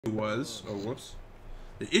was, oh whoops,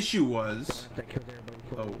 the issue was,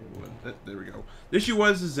 oh there we go. The issue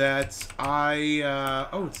was is that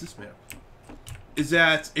oh, it's this map, is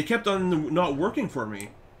that it kept on not working for me,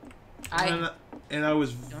 and I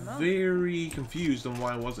was very confused on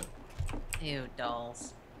why it wasn't. Ew,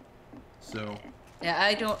 dolls. So yeah,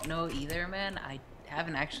 I don't know either, man. I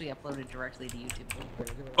haven't actually uploaded directly to YouTube.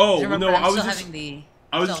 Oh no, I was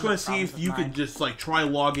just going to see if you could just like try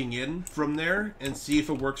logging in from there and see if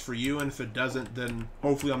it works for you, and if it doesn't, then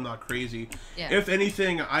hopefully I'm not crazy. Yeah. If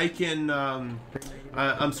anything, I can.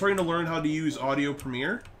 I'm starting to learn how to use Audio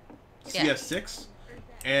Premiere, CS6,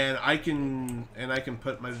 and I can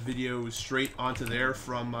put my videos straight onto there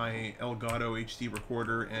from my Elgato HD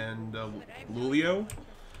recorder and Lulio.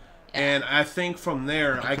 And I think from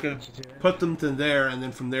there I could put them to there, and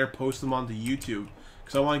then from there post them onto YouTube.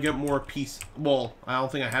 Because I want to get more PC. Well, I don't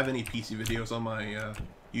think I have any PC videos on my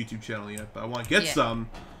YouTube channel yet, but I want to get some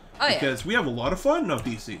because we have a lot of fun on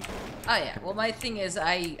PC. Oh yeah. Well, my thing is,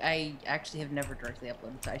 I actually have never directly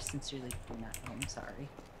uploaded, so I sincerely do not know. I'm sorry.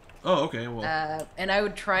 Oh, okay. Well. And I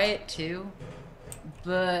would try it too,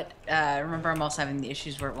 but remember, I'm also having the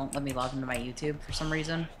issues where it won't let me log into my YouTube for some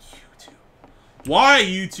reason. Why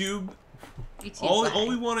YouTube? All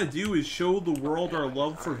we want to do is show the world our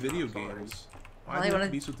love for video games. Why do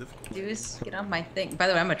it be so difficult? Do is get on my thing. By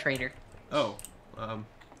the way, I'm a traitor. Oh,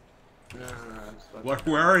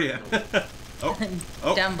 where are you?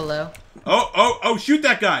 oh, down below. Oh! Shoot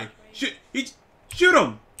that guy! Shoot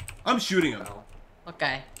him! I'm shooting him.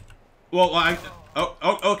 Okay. Well,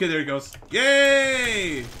 okay, there he goes.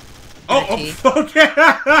 Yay! Oh, okay.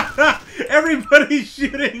 Everybody's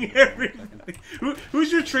shooting everybody.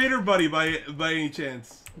 Who's your traitor buddy by any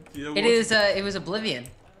chance? You know, it was Oblivion.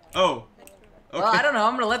 Oh. Okay. Well, I don't know.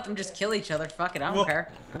 I'm gonna let them just kill each other. Fuck it. I don't care.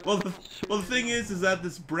 Well, the thing is that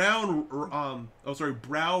this Brow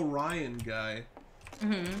Ryan guy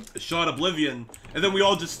shot Oblivion, and then we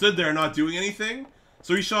all just stood there not doing anything.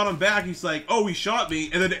 So he shot him back. He's like, "Oh, he shot me,"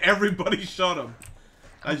 and then everybody shot him.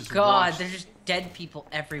 I just watched. There's just dead people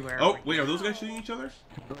everywhere. Oh, wait, are those guys shooting each other?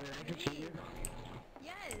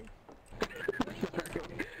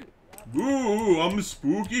 Ooh, I'm a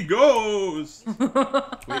spooky ghost.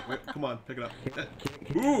 wait, come on, pick it up.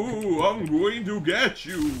 Ooh, I'm going to get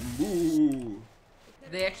you. Ooh.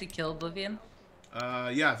 Did they actually kill Oblivion?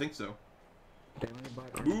 Yeah, I think so.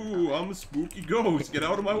 Ooh, I'm a spooky ghost. Get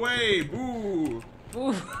out of my way. Boo.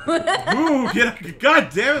 Ooh. Ooh, God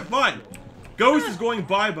damn it, fine. Ghost is going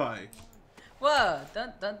bye-bye. Whoa,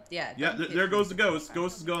 yeah. Yeah, there goes the ghost.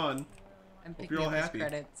 Ghost is gone. I'm Hope you're all happy.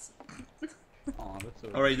 Credits.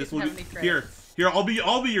 All right, this will be here. I'll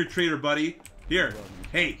be your traitor, buddy. Here.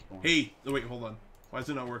 Hey. Oh, wait, hold on. Why is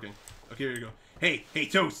it not working? Okay, here you go. Hey,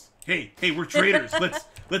 Toast. Hey, we're traitors.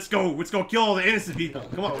 Let's go. Let's go kill all the innocent people.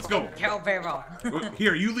 Come on, let's go. Kill people.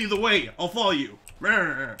 Here, you lead the way. I'll follow you. Where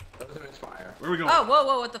are we going? Oh,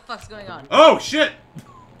 whoa, what the fuck's going on? Oh shit!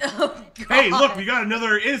 Oh, God. Hey, look, we got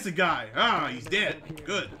another innocent guy. Ah, he's dead.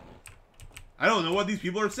 Good. I don't know what these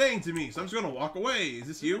people are saying to me, so I'm just gonna walk away. Is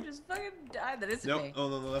this you? Just fucking die. That isn't me. Oh,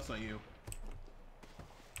 no, that's not you.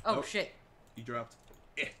 Oh, shit. You dropped.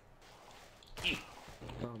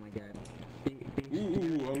 Oh my god.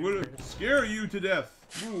 Ooh, I'm gonna scare you to death.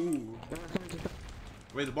 Ooh.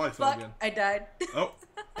 Wait, the body fell again. I died. Oh.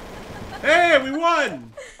 Hey, we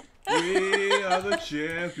won! We are the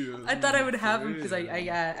champions. I thought I would have him because I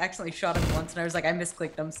accidentally shot him once, and I was like, I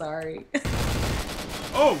misclicked. I'm sorry.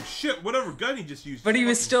 Oh shit! Whatever gun he just used. But he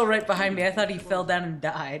was still right behind me. I thought he fell down and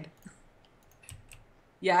died.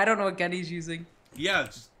 Yeah, I don't know what gun he's using. Yeah, it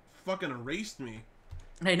just fucking erased me.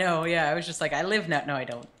 I know. Yeah, I was just like, I live now. No, I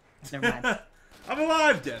don't. Never mind. I'm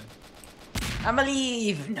alive, then. I'm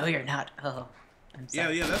alive. No, you're not. Oh, I'm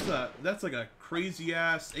sorry. Yeah. That's like a crazy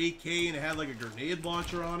ass AK, and it had like a grenade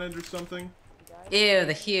launcher on it or something. Ew,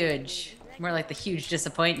 the huge. More like the huge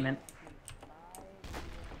disappointment.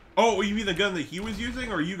 Oh, you mean the gun that he was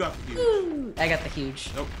using, or you got the huge? Ooh, I got the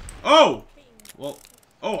huge. Nope. Oh! Well,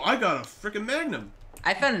 I got a frickin' Magnum.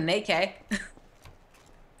 I found an AK.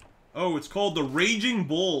 Oh, it's called the Raging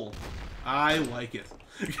Bull. I like it.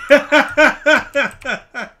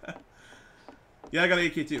 Yeah, I got an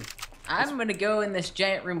AK too. I'm gonna go in this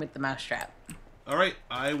giant room with the mousetrap. Alright,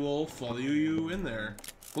 I will follow you in there.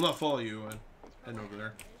 Well, not follow you, head over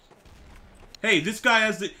there. Hey, this guy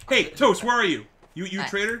has the... Hey, Toast, where are you? You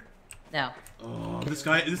traitor? No. Oh, this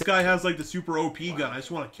guy has like the super OP gun. I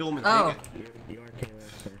just want to kill him and take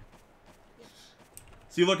it.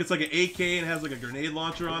 See, look, it's like an AK and has like a grenade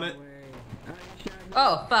launcher on it.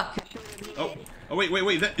 Oh, fuck. Oh,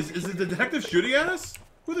 wait. Is the detective shooting at us?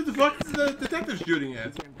 Who the fuck is the detective shooting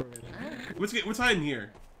at? What's hiding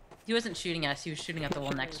here? He wasn't shooting at us. He was shooting at the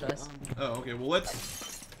wall next to us. Oh, okay. Well, let's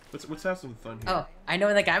have some fun here. Oh, I know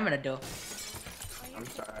what the guy I'm gonna do. I'm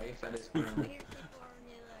sorry, I said it's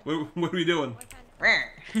What are we doing? Hey,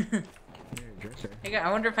 I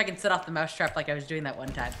wonder if I can set off the mousetrap like I was doing that one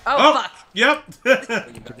time. Oh fuck! Yep.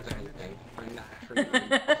 You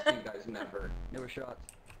guys never. No shots.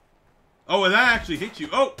 Oh, and that actually hit you.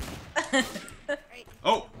 Oh.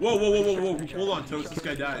 Oh. Whoa. Hold on, Toast. This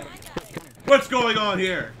guy died. What's going on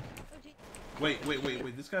here? Wait.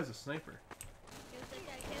 This guy's a sniper.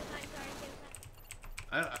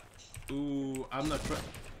 Ooh, I'm not trying.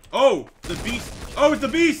 Oh, the beast. Oh, it's the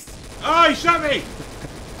beast. Oh, he shot me.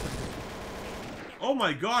 Oh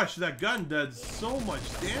my gosh, that gun does so much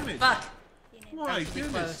damage. Fuck. My Really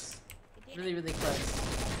goodness. close. Really close.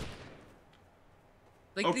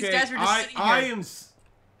 Like Okay, these guys were just sitting here.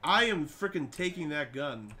 I am freaking taking that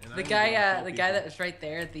gun. And The guy that was right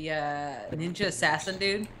there, the ninja assassin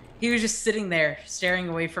dude, he was just sitting there staring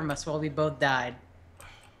away from us while we both died.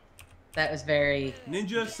 That was very...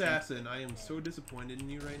 Ninja assassin, I am so disappointed in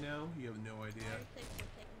you right now. You have no idea.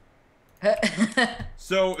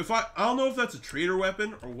 So if I don't know if that's a traitor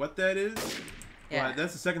weapon or what that is. Yeah. But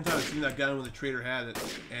that's the second time I've seen that gun when the traitor had it.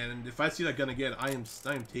 And if I see that gun again, I am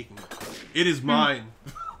taking it. It is mine.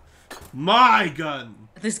 My gun.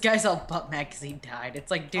 This guy's all butt mad because he died.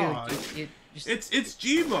 It's like, dude, you just... It's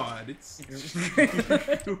Gmod. It's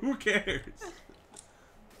who cares?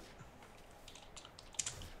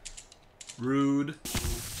 Rude.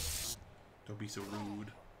 Don't be so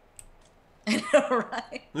rude. I know,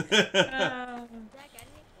 right?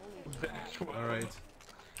 Alright.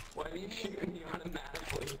 Why are you shooting me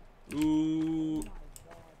automatically? Ooh.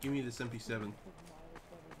 Give me this MP7.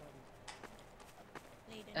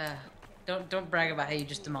 Don't brag about how you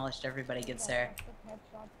just demolished everybody, good sir.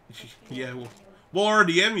 Yeah, we'll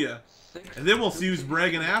RDM you. And then we'll see who's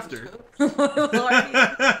bragging after.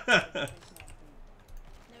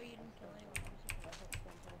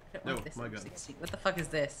 No, my gun. What the fuck is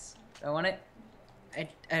this? Do I want it?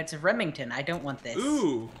 It's a Remington. I don't want this.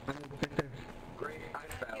 Ooh. Great,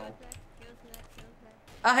 I fell.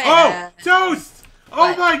 Oh, hey, Oh, Toast! Oh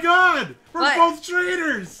what? my God! We're What? both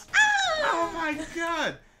traitors! Oh my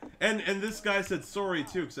God! And this guy said sorry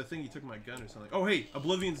too, because I think he took my gun or something. Oh hey,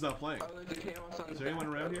 Oblivion's not playing. Oh, there's a chaos on Is there anyone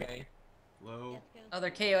around here? Okay. Hello. Oh,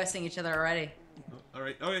 they're KOSing each other already. Oh, all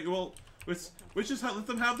right. Okay. Well, let's just let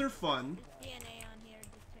them have their fun.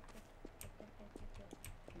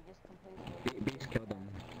 Beast killed them.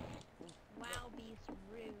 Wow, Beast,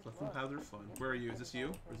 rude. Let them have their fun. Where are you? Is this you?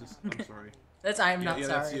 Or is this? I'm sorry. I'm Yeah, not yeah,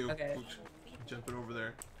 sorry. that's you. Okay. Oops. Jumping over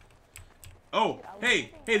there. Oh,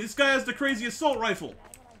 hey, this guy has the crazy assault rifle.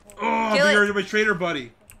 Oh, Kill you're my traitor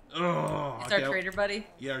buddy. Oh, It's our traitor buddy.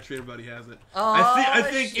 Yeah, our traitor buddy has it. Oh, I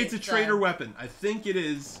think shit, it's a traitor son. weapon. I think it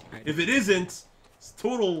is. If it isn't, it's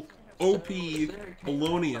total OP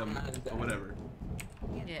polonium or whatever.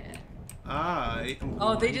 Yeah. I am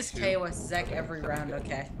Oh, they going just to- KOS Zek every round.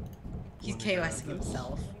 Okay. He's KOSing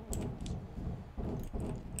himself.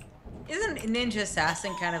 Isn't Ninja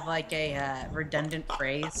Assassin kind of like a redundant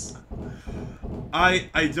phrase? I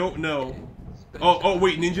don't know. Oh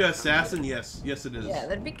wait, Ninja Assassin? Yes it is. Yeah,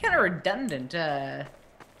 that'd be kind of redundant.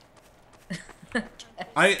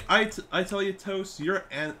 I tell you, Toast, your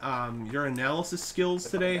analysis skills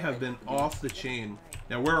today have been off the chain.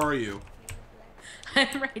 Now where are you?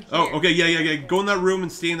 I'm right here. Oh, okay, yeah. Go in that room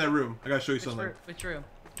and stay in that room. I gotta show you something. Which room?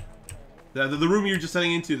 The room you're just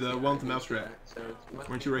heading into, the one with the mousetrap. So it's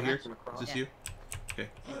Weren't you right here? across. Is this Yeah. you?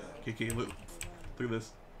 Okay, look at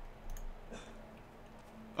this.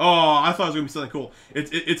 Oh, I thought it was gonna be something cool.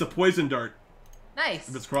 It's a poison dart. Nice.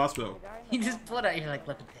 If it's crossbow. You just pull it out. You're like,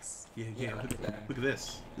 look at this. Yeah. Look at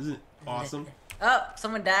this. Isn't it awesome? Oh,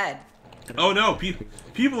 someone died. Oh no,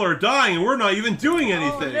 people are dying and we're not even doing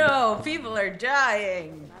anything. Oh no, people are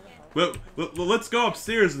dying. Well, let's go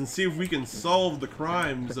upstairs and see if we can solve the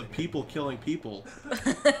crimes of people killing people.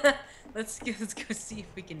 let's go see if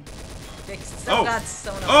we can fix. Oh. God,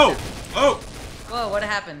 someone Oh! else. Oh! Whoa, what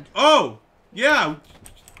happened? Oh! Yeah!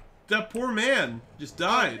 That poor man just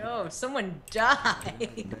died. Oh, someone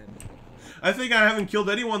died. I think I haven't killed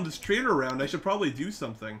anyone this traitor round. I should probably do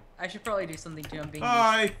something. I should probably do something too. I'm being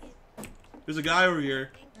Hi! There's a guy over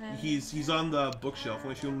here. He's on the bookshelf. I'm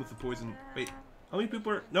gonna shoot him with the poison. Wait, how many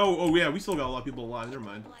people are... No, oh yeah, we still got a lot of people alive. Never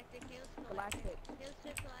mind.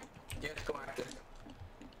 Yes, galactic.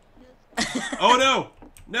 Oh no!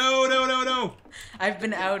 No! I've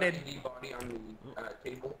been outed. Anybody on the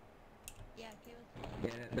table? Yeah, Yeah,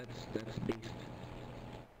 that's beast.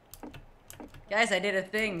 Guys, I did a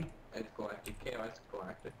thing. It's galactic. Chaos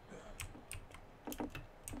galactic.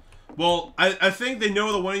 Well, I think they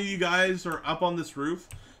know that one of you guys are up on this roof,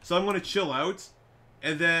 so I'm gonna chill out,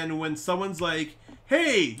 and then when someone's like,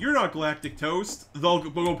 "Hey, you're not Galactic Toast," they'll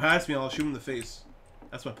go past me and I'll shoot them in the face.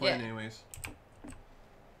 That's my plan, anyways.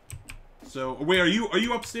 So, wait, are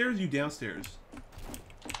you upstairs? Or are you downstairs?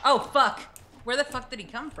 Oh fuck! Where the fuck did he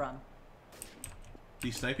come from? Did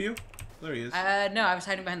he snipe you? There he is. No, I was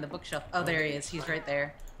hiding behind the bookshelf. Oh, there he is. He's right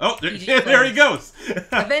there. Oh, there, there he goes.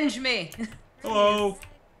 Avenge me! Hello.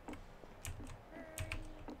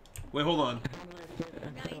 Wait, hold on.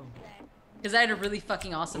 Because I had a really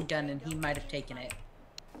fucking awesome gun and he might have taken it.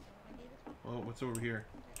 Oh, what's over here?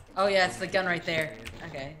 Oh yeah, it's the gun right there.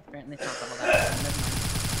 Okay, apparently it's not double that. Never mind.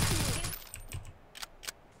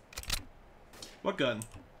 What gun? What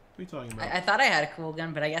are you talking about? I thought I had a cool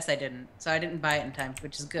gun, but I guess I didn't. So I didn't buy it in time,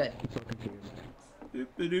 which is good. Doop,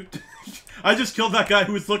 doop. I just killed that guy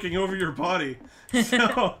who was looking over your body.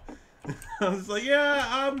 So I was like, yeah,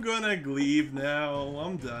 I'm gonna leave now.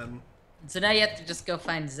 I'm done. So now you have to just go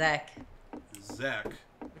find Zach. Zach.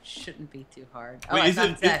 Which shouldn't be too hard. Wait, I is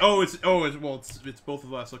found it? Zach. It's both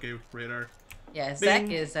of us. Okay, radar. Yeah, Bing. Zach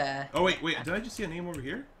is Oh wait, did I just see a name over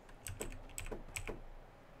here?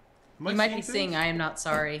 You might be seeing I am not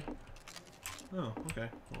sorry. Oh, okay.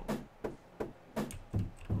 Well,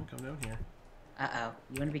 I'll come down here. Uh-oh.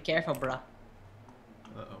 You wanna be careful, bruh.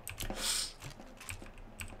 Uh-oh.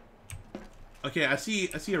 Okay, I see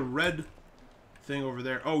a red thing over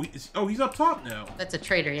there. Oh, he's up top now. That's a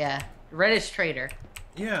traitor, yeah. Reddish traitor.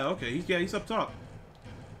 Yeah, okay. He's up top.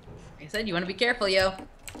 Like I said, you wanna be careful, yo.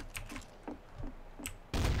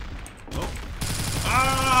 Oh.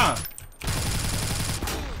 Ah!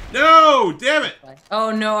 No! Damn it!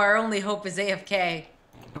 Oh no, our only hope is AFK.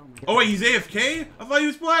 Oh wait, he's AFK? I thought he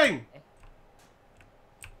was playing!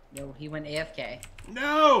 No, he went AFK.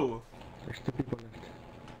 No! There's 2 people left.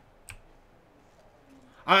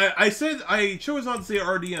 I said I chose not to say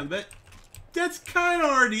RDM, but that's kind of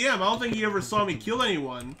RDM. I don't think he ever saw me kill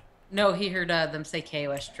anyone. No, he heard them say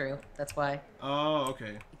KOS true. That's why. Oh,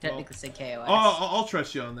 okay. He technically said KOS. I'll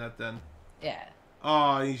trust you on that then. Yeah.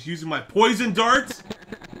 Oh, he's using my poison darts?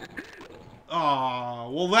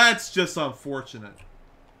 Oh, well that's just unfortunate.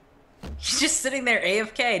 He's just sitting there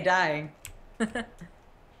AFK dying. Good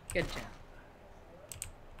job.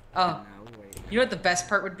 Oh, you know what the best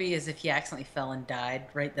part would be is if he accidentally fell and died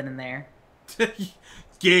right then and there.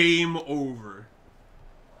 Game over.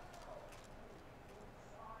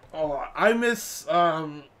 Oh, I miss,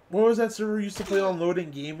 what was that server we used to play on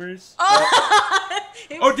Loading Gamers? Oh,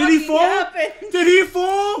 Oh, did he fall? Happened. Did he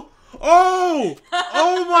fall? Oh!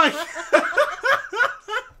 Oh my...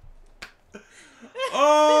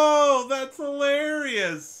 Oh, that's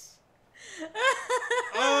hilarious.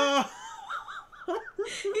 Oh.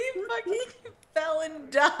 He fucking fell and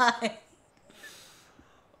died.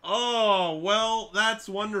 Oh, well, that's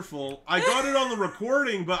wonderful. I got it on the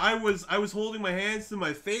recording, but I was holding my hands to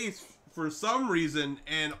my face for some reason,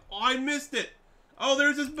 and I missed it. Oh,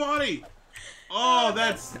 there's his body. Oh,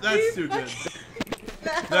 that's too good.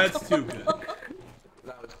 That's too good.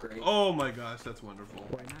 That was great. Oh my gosh, that's wonderful.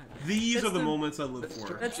 Why not? These are the moments I live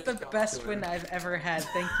for. That's the best win I've ever had.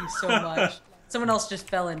 Thank you so much. Someone else just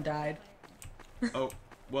fell and died. Oh,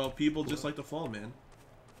 well, people just like to fall, man.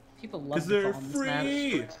 People love Because they're the fall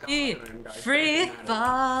in this map. free. Free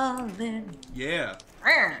falling. Yeah.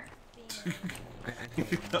 Arr.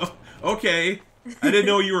 Okay. I didn't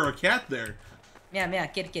know you were a cat there. Meow meow,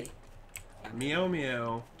 kitty kitty. Meow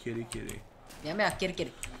meow, kitty kitty. Meow meow, kitty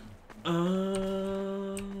kitty.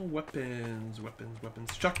 Weapons.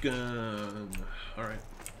 Shotgun. All right.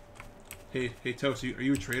 Hey, Toast, are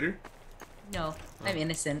you a traitor? No, I'm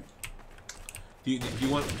innocent. Do you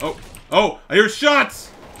want? Oh! I hear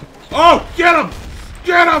shots! Oh, get him!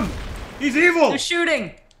 Get him! He's evil! They're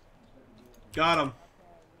shooting. Got him.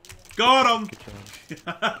 Got him.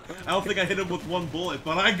 I don't think I hit him with one bullet,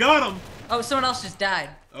 but I got him. Oh, someone else just died.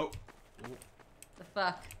 Oh. The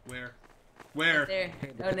fuck? Where? Where? There.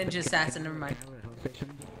 Oh, ninja assassin. Never mind.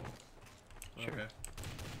 Okay.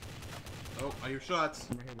 Oh, I hear shots.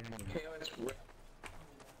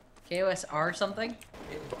 KOS R something?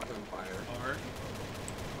 R.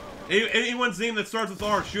 Anyone's name that starts with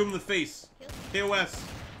R, shoot him in the face. KOS.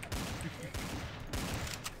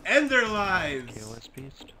 End their lives. KOS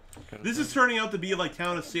beast. This is turning out to be like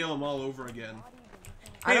Town of Salem all over again.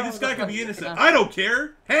 I Hey, don't this know guy what could the be fuck innocent. you're I don't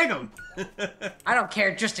care. Hang him. I don't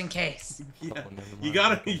care, just in case. Yeah. You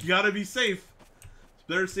gotta be safe. It's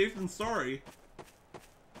better safe than sorry.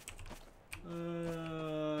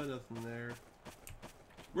 Nothing there.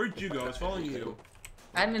 Where'd you go? I was following you.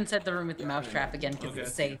 I'm inside the room with the mousetrap again because Okay.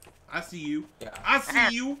 it's safe. I see you. Yeah. I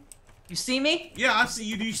see you. You see me? Yeah, I see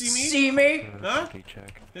you. Do you see me? See me? Huh?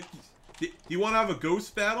 Do you want to have a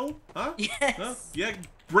ghost battle? Huh? Yes. Huh? Yeah,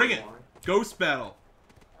 bring it. Ghost battle.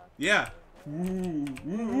 Yeah. Ooh,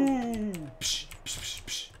 ooh. Psh, psh, psh,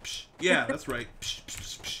 psh, psh. Yeah, that's right. Psh, psh,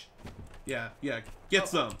 psh, psh. Yeah, yeah. Get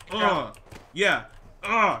some. Yeah.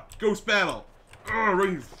 Ghost battle. Right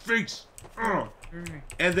in your face.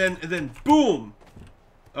 And then boom.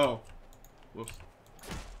 Oh. Whoops.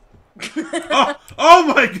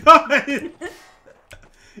 Oh my god!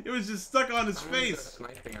 It was just stuck on his face.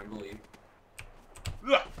 Sniping, I believe.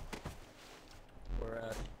 Ugh. We're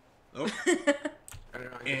at. Oh. I don't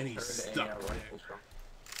know, And he's stuck there.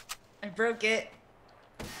 I broke it.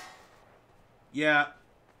 Yeah.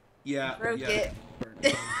 Broke it.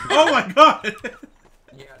 Oh my god!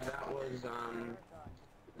 Yeah, that was,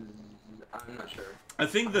 I'm not sure. I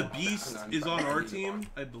think the beast is on our team,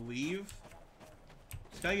 I believe.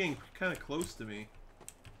 This guy getting kind of close to me.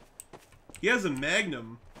 He has a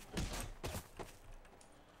magnum.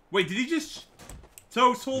 Wait, did he just...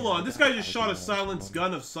 Toast, hold on. This guy just shot a silenced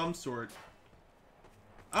gun of some sort.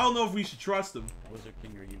 I don't know if we should trust him. Wizard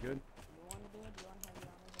King, are you good?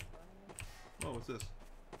 Oh, what's this?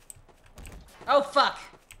 Oh, fuck.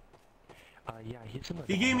 Yeah, he's in the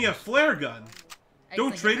He gave me a flare gun.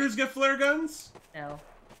 Don't Excellent. traitors get flare guns? No.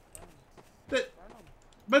 But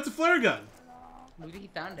it's a flare gun. Maybe he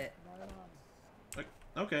found it. Like,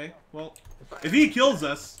 okay, well, if he kills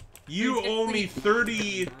us, you owe me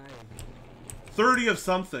 30 of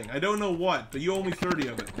something. I don't know what, but you owe me 30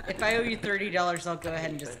 of it. If I owe you $30, I'll go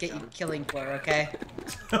ahead and just get you killing floor, okay?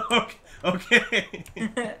 Okay.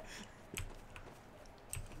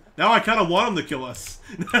 Now I kind of want him to kill us.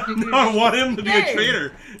 Now I want him to be a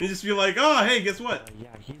traitor and just be like, oh, hey, guess what?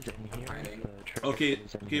 Yeah, he's in here. Okay,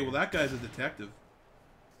 well that guy's a detective.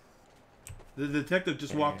 The detective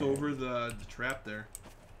just walked over the trap there.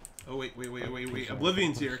 Oh wait,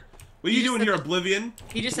 Oblivion's here. What are you doing here, Oblivion?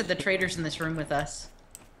 He just said the traitor's in this room with us.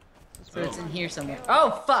 So it's in here somewhere.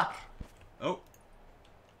 Oh, fuck! Oh.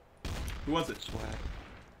 Who was it?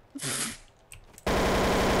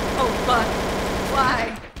 Oh, fuck.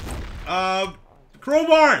 Why?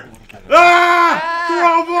 Crowbar!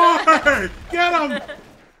 Crowbar! Get him!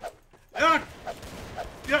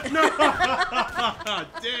 No!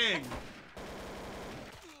 Dang!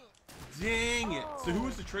 Dang it! So who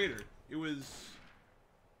was the traitor? It was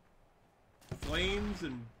Flames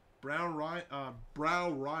and Brow Ryan.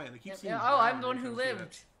 I keep seeing. Oh, I'm the one who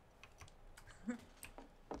lived.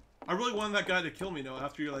 I really wanted that guy to kill me now.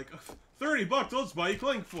 After you're like, $30, I'll just buy you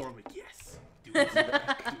Clink for. I'm like, yes. Do it.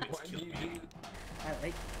 Kill me.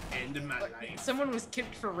 End of my life. Someone was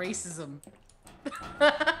kicked for racism.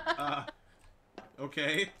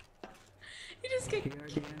 Okay. He just kicked.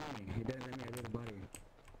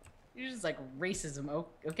 You're just like racism. Oh,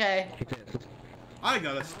 okay. I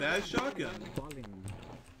got a spaz shotgun.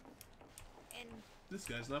 This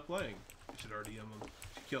guy's not playing. I should already him.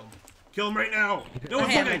 Kill him. Kill him right now. No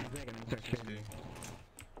one's looking.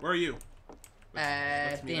 Where are you?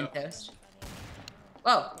 Being toast.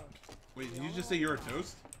 Whoa. Wait, did you just say you're a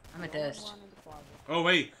toast? I'm a toast. Oh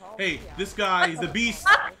wait, hey, this guy, the beast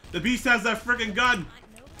has that freaking gun.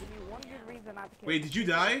 Wait, did you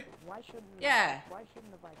die? Yeah.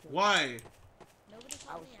 Why?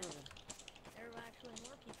 I was shooting. There were actually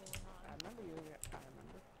more people involved. I remember you. I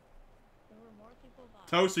remember. There were more people involved.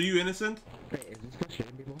 Toast, are you innocent? Wait, is this for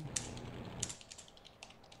shooting people?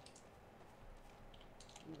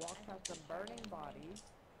 We walked past the burning body.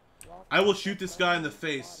 I will shoot this guy in the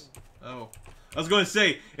face. Oh, I was going to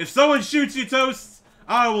say, if someone shoots you, Toast,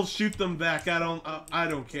 I will shoot them back. I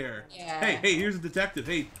don't care. Yeah. Hey, here's a detective.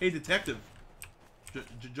 Hey, detective.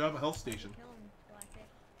 Drop a health station.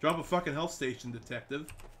 Drop a fucking health station, detective.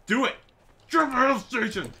 Do it! Drop a health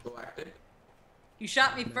station! Galactic? You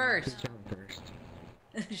shot me first.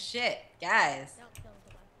 Shit, guys.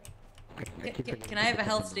 Can I have a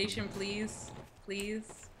health station, please? Please?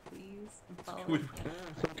 I'm following.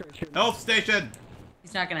 Health station!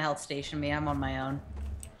 He's not gonna health station me. I'm on my own.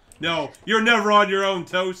 No, you're never on your own,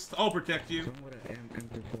 Toast. I'll protect you.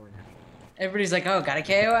 Everybody's like, oh, got a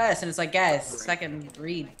KOS, and it's like, guys, second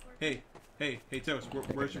read. Hey, Toast.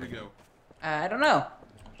 Where should we go? I don't know.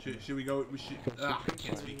 Should we go?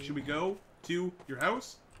 Can't speak. Should we go to your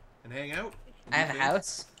house and hang out? I have a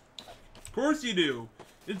house. Of course you do.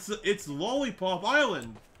 It's Lollipop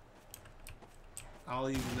Island. I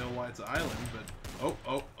don't even know why it's an island, but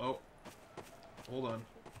oh. Hold on.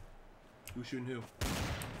 Who's shooting who?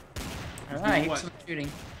 I don't know, I hear someone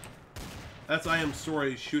shooting. That's I am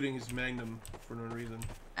sorry shooting his magnum for no reason.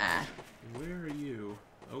 Ah. Where are you?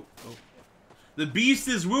 Oh. The beast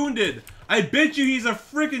is wounded. I bet you he's a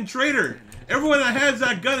freaking traitor. Everyone that has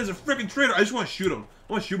that gun is a freaking traitor. I just want to shoot him.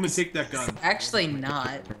 I want to shoot him and take that gun. Actually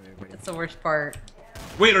not. That's the worst part.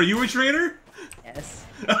 Wait, are you a traitor? Yes.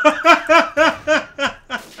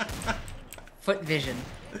 Foot vision.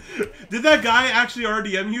 Did that guy actually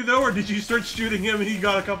RDM you though, or did you start shooting him and he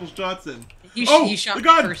got a couple shots in? He shot the me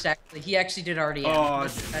gun! first, actually. He actually did RDM. Oh,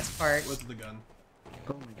 That's the best part. what's the gun?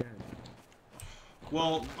 Oh my god.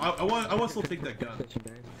 Well, I want to still take that gun.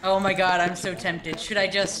 Oh my god, I'm so tempted. Should I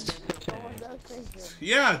just...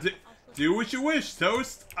 Yeah, do what you wish,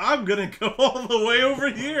 Toast. I'm gonna go all the way over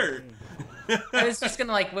here. I was just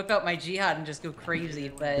gonna like whip out my jihad and just go crazy,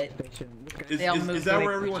 but they all moved is that away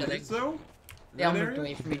where from everyone each other. is though? They all That moved area?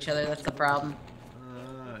 away from each other. That's the problem.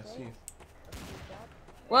 I see.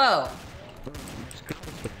 Whoa!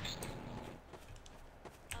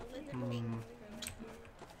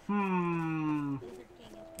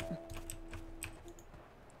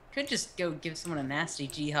 Could just go give someone a nasty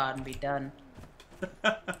jihad and be done.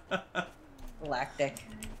 Galactic.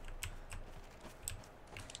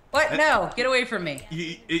 What? No! Get away from me!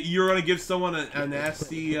 You're gonna give someone a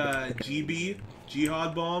nasty GB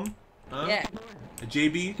jihad bomb? Huh? Yeah. A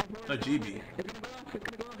JB? A GB.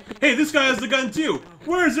 Hey, this guy has the gun too.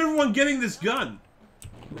 Where is everyone getting this gun?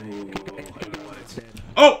 Ooh, I don't want it.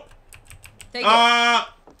 Oh! Take it.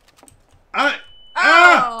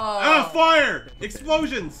 Fire!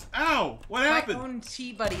 Explosions! Ow! What happened? My own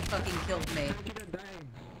T-buddy fucking killed me.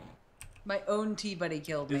 My own T-buddy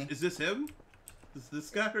killed me. Is this him? Is this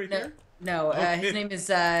guy right No, here? no. Okay. His name is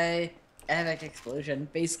Havoc Explosion.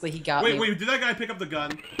 Basically, he got me. Wait, did that guy pick up the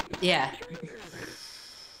gun? Yeah. I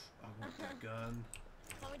want that gun.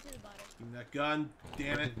 Give me that gun.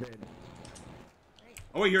 Damn it.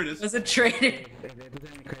 Oh wait, here it It is. was a traitor.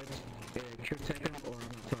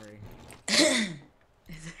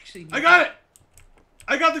 It's actually. I got it!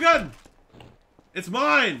 I got the gun! It's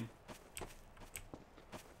mine!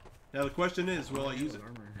 Now the question is, will I use it?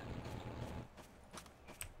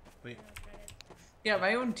 Wait. Yeah,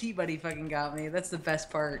 my own T-buddy fucking got me. That's the best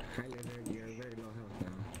part. You're very low health now.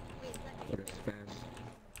 What a spaz.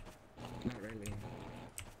 Not really.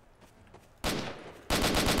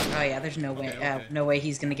 Oh yeah, there's no way. Okay. No way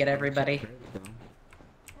he's gonna get everybody. For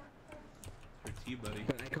T-buddy.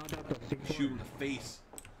 But I called out the Shoot him in the face.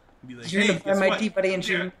 Be like, You're hey, gonna guess find my what? T-buddy and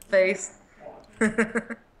shoot him in the face. No,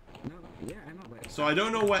 yeah, I know, but... So I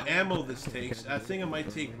don't know what ammo this takes. I think it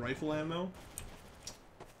might take rifle ammo.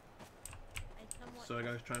 So I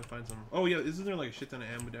gotta try and find some. Oh yeah, isn't there like a shit ton of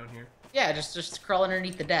ammo down here? Yeah, just crawl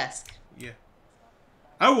underneath the desk. Yeah.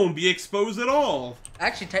 I won't be exposed at all.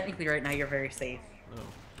 Actually, technically, right now you're very safe. Oh,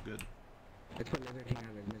 good. It's what Leather King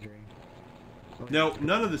out of his misery. Oh, No,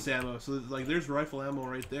 none of this ammo. So like, there's rifle ammo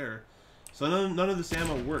right there. So none of this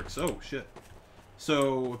ammo works. Oh shit.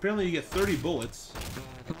 So apparently you get 30 bullets.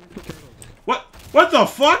 What? What the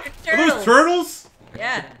fuck? Are those turtles?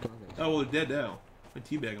 Yeah, Oh well, they're dead now. I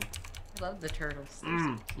teabag them. I love the turtles. They're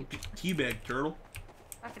Mmm. so cute. Teabag turtle.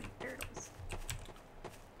 Fucking turtles.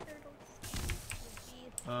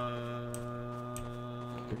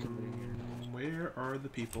 Where are the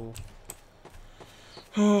people?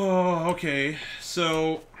 Oh, okay.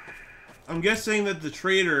 So, I'm guessing that the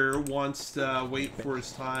traitor wants to wait for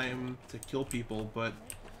his time to kill people, but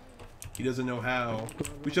he doesn't know how.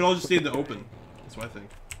 We should all just stay in the open. That's what I think.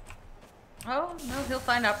 Oh no, he'll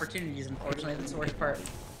find opportunities. Unfortunately, that's the worst part.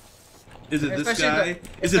 Is it this Especially guy?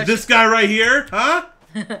 Is it this guy right here? Huh?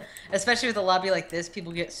 Especially with a lobby like this,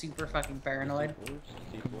 people get super fucking paranoid.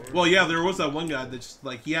 Well, yeah, there was that one guy that just,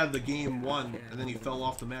 like, he had the game won, and then he fell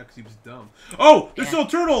off the map because he was dumb. Oh, there's still a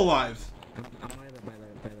turtle alive!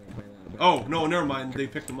 Oh, no, never mind. They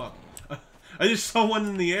picked him up. I just saw one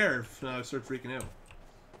in the air. Now I started freaking out.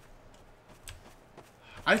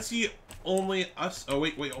 I see only us. Oh,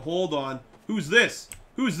 wait, hold on. Who's this?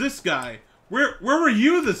 Who's this guy? Where were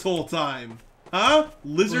you this whole time? Huh?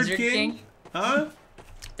 Lizard King? Huh?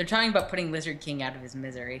 They're talking about putting Lizard King out of his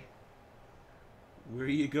misery. Where are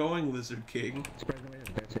you going, Lizard King?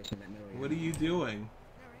 What are you doing?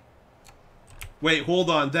 Wait, hold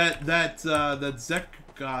on. That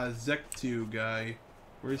Zek2 guy.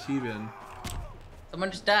 Where's he been?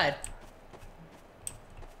 Someone just died.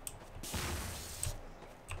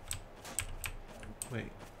 Wait.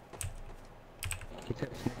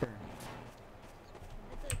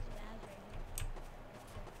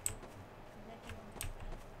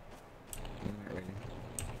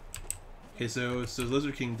 Okay, so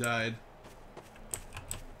Lizard King died.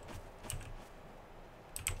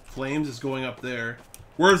 Flames is going up there.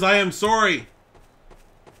 Where's I am sorry?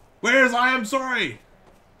 Where's I am sorry?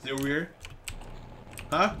 Is it over here?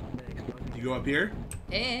 Huh? You go up here?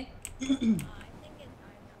 Eh. No,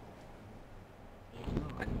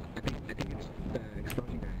 I think it's the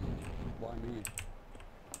explosion guy. Why me?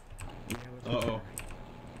 We have a Uh-oh.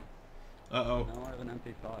 Uh-oh. Now I have an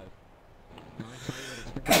MP5. No, I saw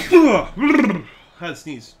you at explosion. Had to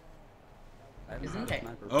sneeze. I haven't Isn't had a it?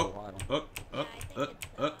 sniper for a Oh, while.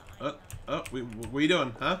 what are you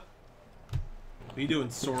doing, huh? What are you doing,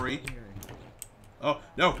 sorry? Oh,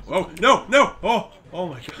 no, oh, no, no, oh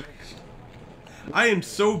my god. I am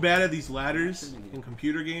so bad at these ladders in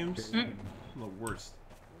computer games. I'm the worst.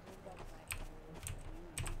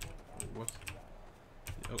 What's...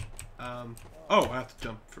 Oh, I have to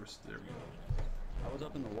jump first. There we go. I was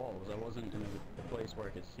up in the walls. I wasn't in a place where I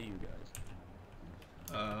could see you guys.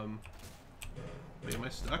 Wait, am I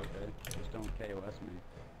stuck? Okay, just don't KOS me.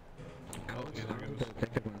 Oh, yeah, there it The goes.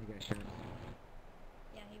 detective when he got shot.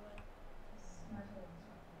 Yeah, he was.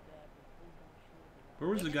 Where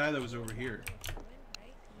was the guy that was over here?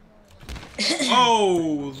 Right?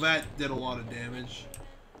 Oh, that did a lot of damage.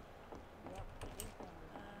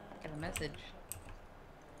 Got a message.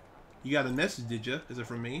 You got a message, did you? Is it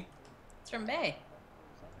from me? It's from May.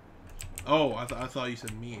 Oh, I thought you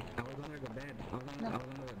said me. I was under the bed. I was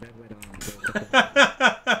under the bed with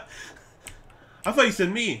I thought you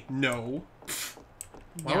said me. No.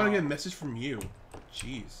 Why would I No. get a message from you?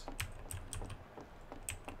 Jeez.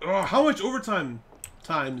 Oh, how much overtime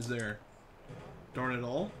time is there? Darn it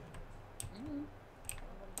all.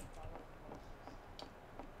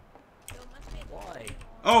 Why?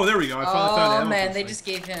 Oh, there we go. I found Oh ammo man, for they this just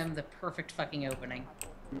gave him the perfect fucking opening.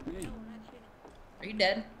 Me? Are you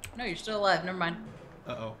dead? No, you're still alive. Never mind.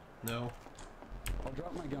 thing. Uh-oh. No. I'll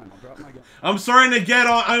drop my gun. I'll drop my gun. I'm starting to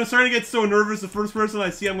get so nervous. The first person I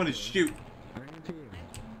see, I'm gonna shoot. I ran into you.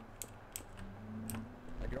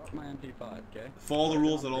 I dropped my MP5, okay? Follow the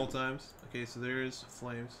rules at all times. Okay, so there's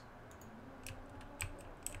flames.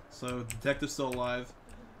 So detective's still alive.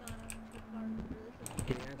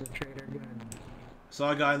 He has a traitor gun.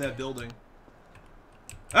 Saw a guy in that building.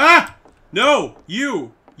 Ah! No!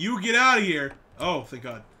 You get out of here! Oh, thank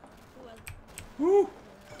God. Woo!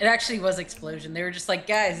 It actually was explosion. They were just like,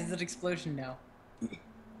 guys, is it explosion? No.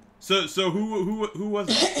 So who was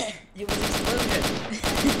it? It was explosion.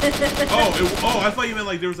 I thought you meant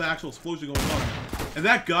like there was an actual explosion going on. And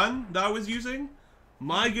that gun that I was using,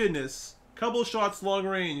 my goodness, couple shots long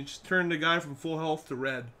range turned the guy from full health to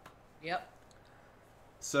red. Yep.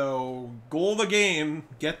 So goal of the game,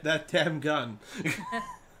 get that damn gun.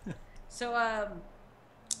 So I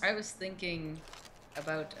was thinking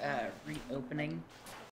about reopening